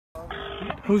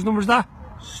Whose number's that?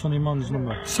 Sonny Maughan's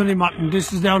number. Sonny Maughan.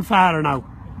 This is the old father now.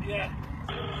 Yeah.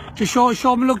 Just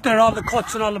show me, look there, all the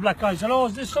cuts and all the black guys. Hello,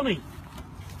 is this Sonny?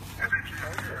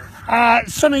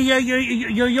 Sonny,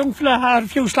 your young fella had a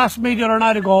few slaps with me the other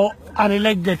night ago, and he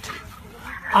legged it.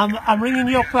 I'm ringing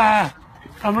you up.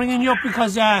 I'm ringing you up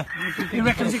because he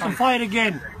reckons he can fight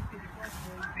again.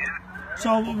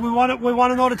 So we want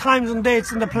to know the times and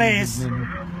dates and the place.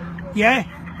 Yeah.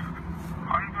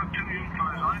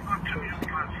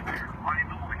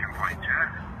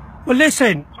 Well,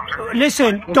 listen.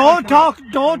 Don't talk.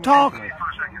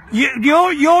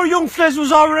 Your young fliz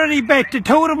was already bet. The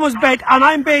two of them was bet, and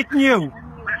I'm betting you.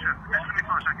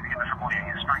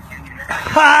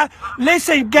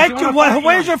 Listen, get you.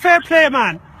 Where's your fair play,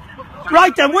 man?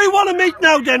 Right then, we want to meet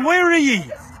now. Then, where are ye?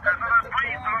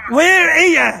 Where are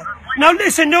you? Now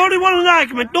listen, no one want an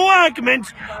argument. No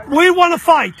arguments. We want to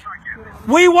fight.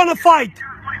 We want to fight.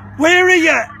 Where are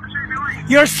you?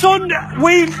 Your son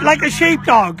wheeled like a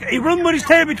sheepdog. He run with his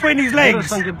tail between his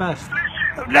legs.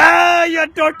 Nah, you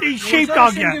dirty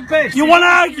sheepdog, you. You want to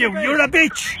argue? You're a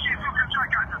bitch.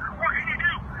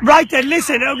 Right then,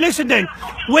 listen then.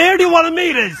 Where do you want to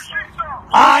meet us?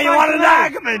 You want an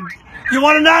argument? You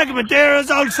want an argument?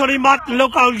 There's old Sonny Maughan,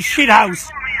 look, old shithouse.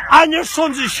 And your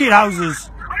sons are shithouses.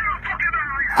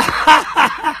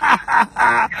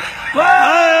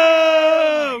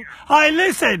 Whoa! Hi,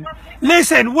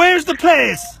 listen, where's the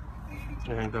place?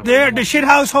 There, the shit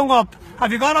house hung up.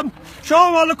 Have you got him? Show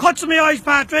him all the cuts in my eyes,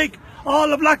 Patrick. All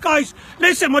the black guys.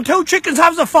 Listen, when two chickens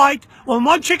have a fight, when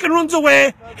one chicken runs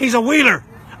away, he's a wheeler.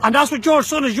 And that's what your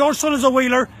son is. Your son is a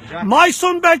wheeler. Yeah. My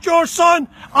son bet your son,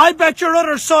 I bet your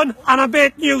other son, and I'm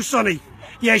betting you, Sonny.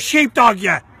 You sheepdog,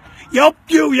 you. Yup,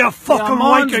 you fucking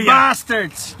wanker, you.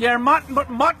 Bastards. You're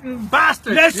mutton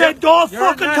bastards. Listen, don't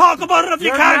fucking talk about it if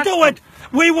you can't do it.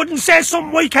 We wouldn't say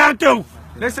something we can't do.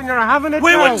 Listen, you're having it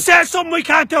We now. wouldn't say something we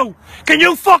can't do. Can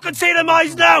you fucking see them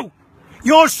eyes now?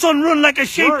 Your son run like a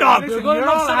sheepdog. You're going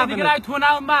to get out to an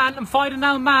old man and fight an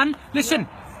old man. Listen,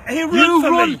 you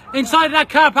run inside of that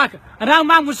car park. An old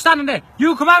man was standing there.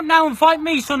 You come out now and fight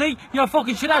me, Sonny. You're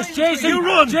fucking shit house. Jason, you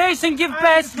run. Jason, give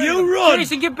best. You run.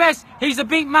 Jason, give best. He's a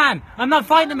beat man. I'm not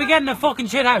fighting him again in the fucking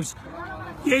shit house.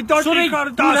 You dirty Sonny, crowd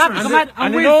of you have to come out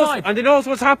and we'll fight. And he knows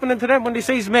what's happening to them when he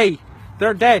sees me.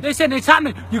 They're dead. Listen, it's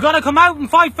happening. You got to come out and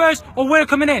fight first, or we're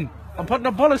coming in. I'm putting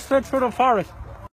a bullet straight through them for it.